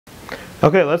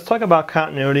Okay, let's talk about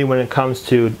continuity when it comes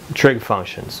to trig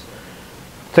functions.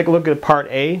 Take a look at part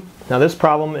A. Now this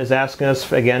problem is asking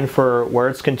us again for where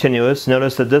it's continuous.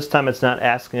 Notice that this time it's not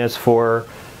asking us for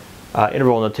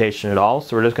interval notation at all,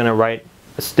 so we're just going to write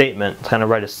a statement, kind of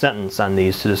write a sentence on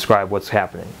these to describe what's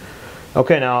happening.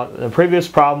 Okay, now in the previous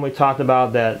problem we talked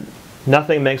about that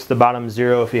nothing makes the bottom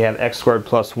 0 if you have x squared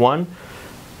plus 1.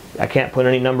 I can't put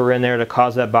any number in there to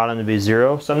cause that bottom to be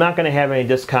 0, so I'm not going to have any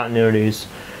discontinuities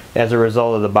as a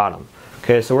result of the bottom.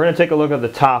 Okay, so we're going to take a look at the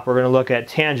top. We're going to look at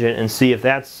tangent and see if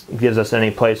that gives us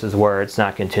any places where it's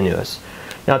not continuous.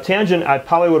 Now tangent, I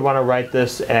probably would want to write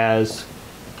this as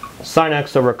sine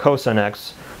x over cosine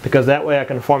x, because that way I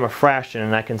can form a fraction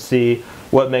and I can see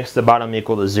what makes the bottom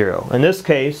equal to 0. In this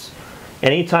case,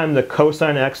 anytime the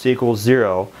cosine x equals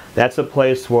 0, that's a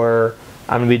place where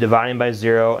I'm going to be dividing by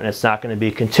 0 and it's not going to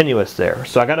be continuous there.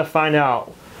 So I got to find out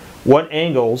what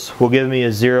angles will give me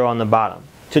a 0 on the bottom.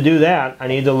 To do that, I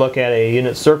need to look at a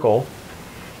unit circle,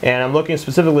 and I'm looking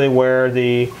specifically where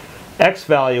the x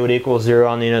value would equal 0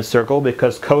 on the unit circle,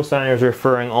 because cosine is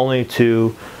referring only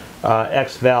to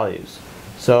x values.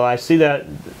 So I see that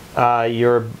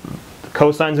your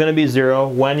cosine is going to be 0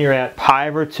 when you're at pi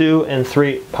over 2 and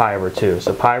 3 pi over 2.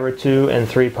 So pi over 2 and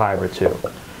 3 pi over 2.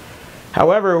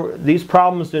 However, these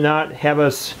problems do not have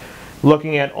us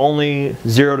looking at only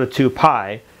 0 to 2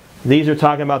 pi. These are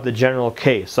talking about the general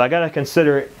case. So I got to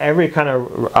consider every kind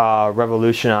of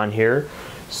revolution on here.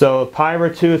 So pi over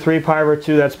 2, 3 pi over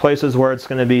 2, that's places where it's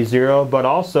going to be 0. But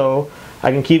also, I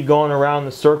can keep going around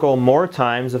the circle more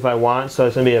times if I want. So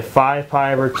it's going to be a 5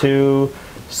 pi over 2,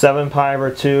 7 pi over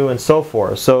 2, and so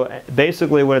forth. So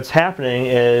basically what it's happening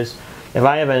is if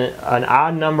I have an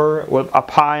odd number with a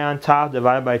pi on top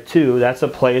divided by 2, that's a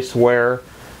place where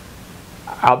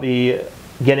I'll be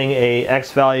getting a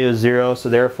x value of 0, so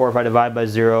therefore if I divide by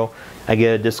 0, I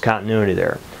get a discontinuity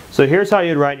there. So here's how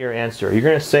you'd write your answer. You're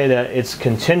going to say that it's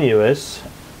continuous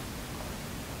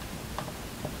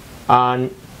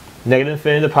on negative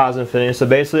infinity to positive infinity. So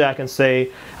basically I can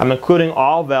say I'm including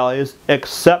all values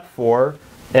except when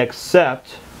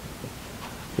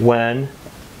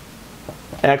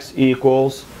x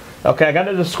equals, okay, I got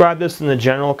to describe this in the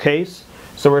general case.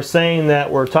 So we're saying that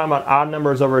we're talking about odd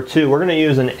numbers over 2. We're going to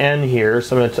use an n here,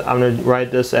 so I'm going to write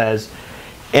this as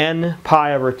n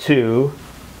pi over 2,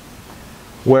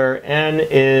 where n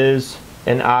is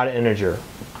an odd integer.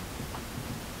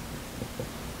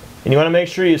 And you want to make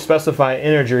sure you specify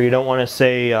integer. You don't want to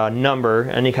say number,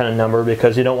 any kind of number,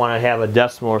 because you don't want to have a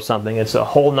decimal or something. It's a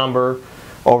whole number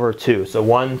over 2. So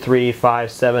 1, 3,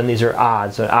 5, 7, these are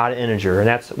odds, an odd integer. And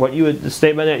that's what you would, the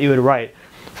statement that you would write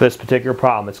for this particular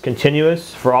problem. It's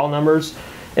continuous for all numbers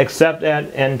except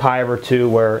at n pi over 2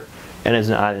 where n is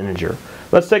an odd integer.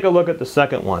 Let's take a look at the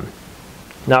second one.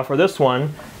 Now for this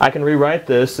one, I can rewrite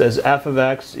this as f of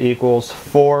x equals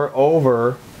 4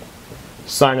 over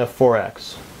sine of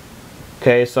 4x.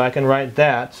 Okay, so I can write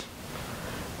that.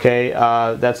 Okay,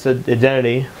 that's the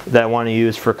identity that I want to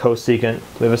use for cosecant.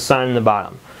 We have a sign in the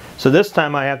bottom. So this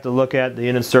time I have to look at the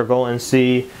unit circle and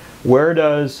see where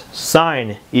does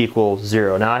sine equal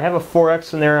 0. Now I have a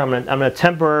 4x in there. I'm going to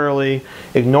temporarily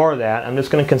ignore that. I'm just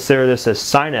going to consider this as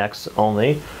sine x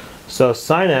only. So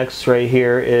sine x right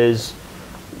here is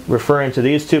referring to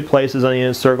these two places on the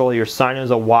unit circle. Your sine is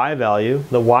a y value.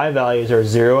 The y values are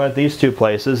 0 at these two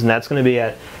places, and that's going to be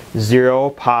at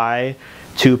 0, pi,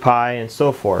 2 pi, and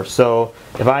so forth. So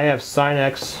if I have sine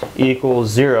x equals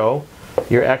 0,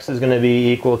 your x is going to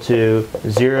be equal to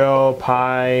 0,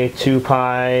 pi, 2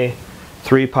 pi,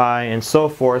 3 pi, and so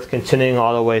forth, continuing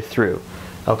all the way through.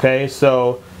 Okay,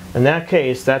 so in that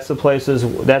case, that's the places,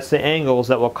 that's the angles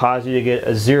that will cause you to get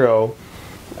a 0,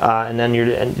 and then you're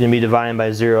going to be dividing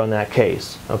by 0 in that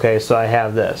case. Okay, so I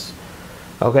have this.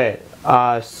 Okay,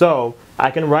 so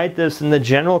I can write this in the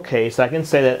general case. I can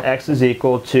say that x is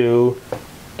equal to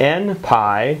n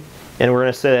pi, and we're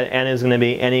going to say that n is going to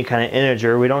be any kind of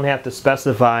integer. We don't have to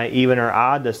specify even or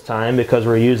odd this time because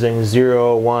we're using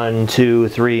 0, 1, 2,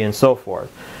 3, and so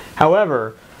forth.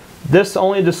 However, this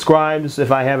only describes if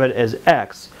I have it as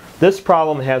x. This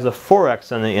problem has a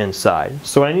 4x on the inside.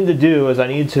 So what I need to do is I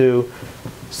need to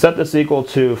set this equal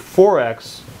to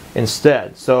 4x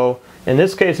instead. So in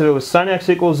this case, if it was sine x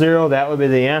equals 0, that would be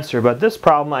the answer. But this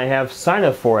problem, I have sine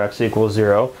of 4x equals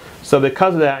 0. So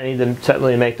because of that, I need to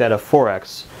technically make that a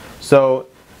 4x. So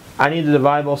I need to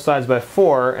divide both sides by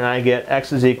 4, and I get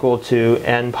x is equal to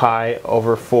n pi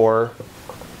over 4,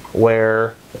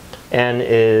 where n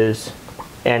is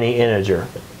any integer.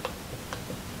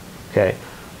 Okay,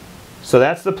 so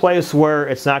that's the place where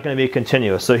it's not going to be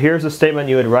continuous. So here's the statement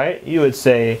you would write. You would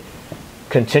say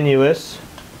continuous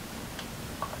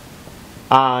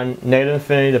on negative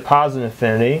infinity to positive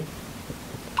infinity,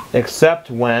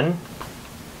 except when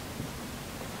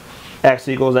x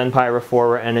equals n pi over 4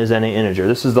 where n is any integer.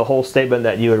 This is the whole statement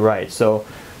that you would write. So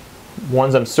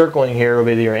ones I'm circling here will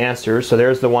be your answers. So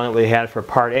there's the one that we had for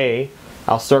part A.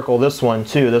 I'll circle this one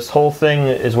too. This whole thing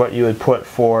is what you would put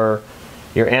for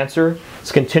your answer.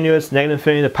 It's continuous negative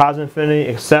infinity to positive infinity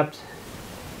except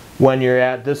when you're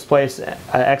at this place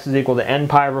x is equal to n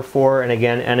pi over 4, and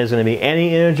again n is going to be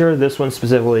any integer. This one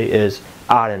specifically is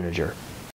odd integer.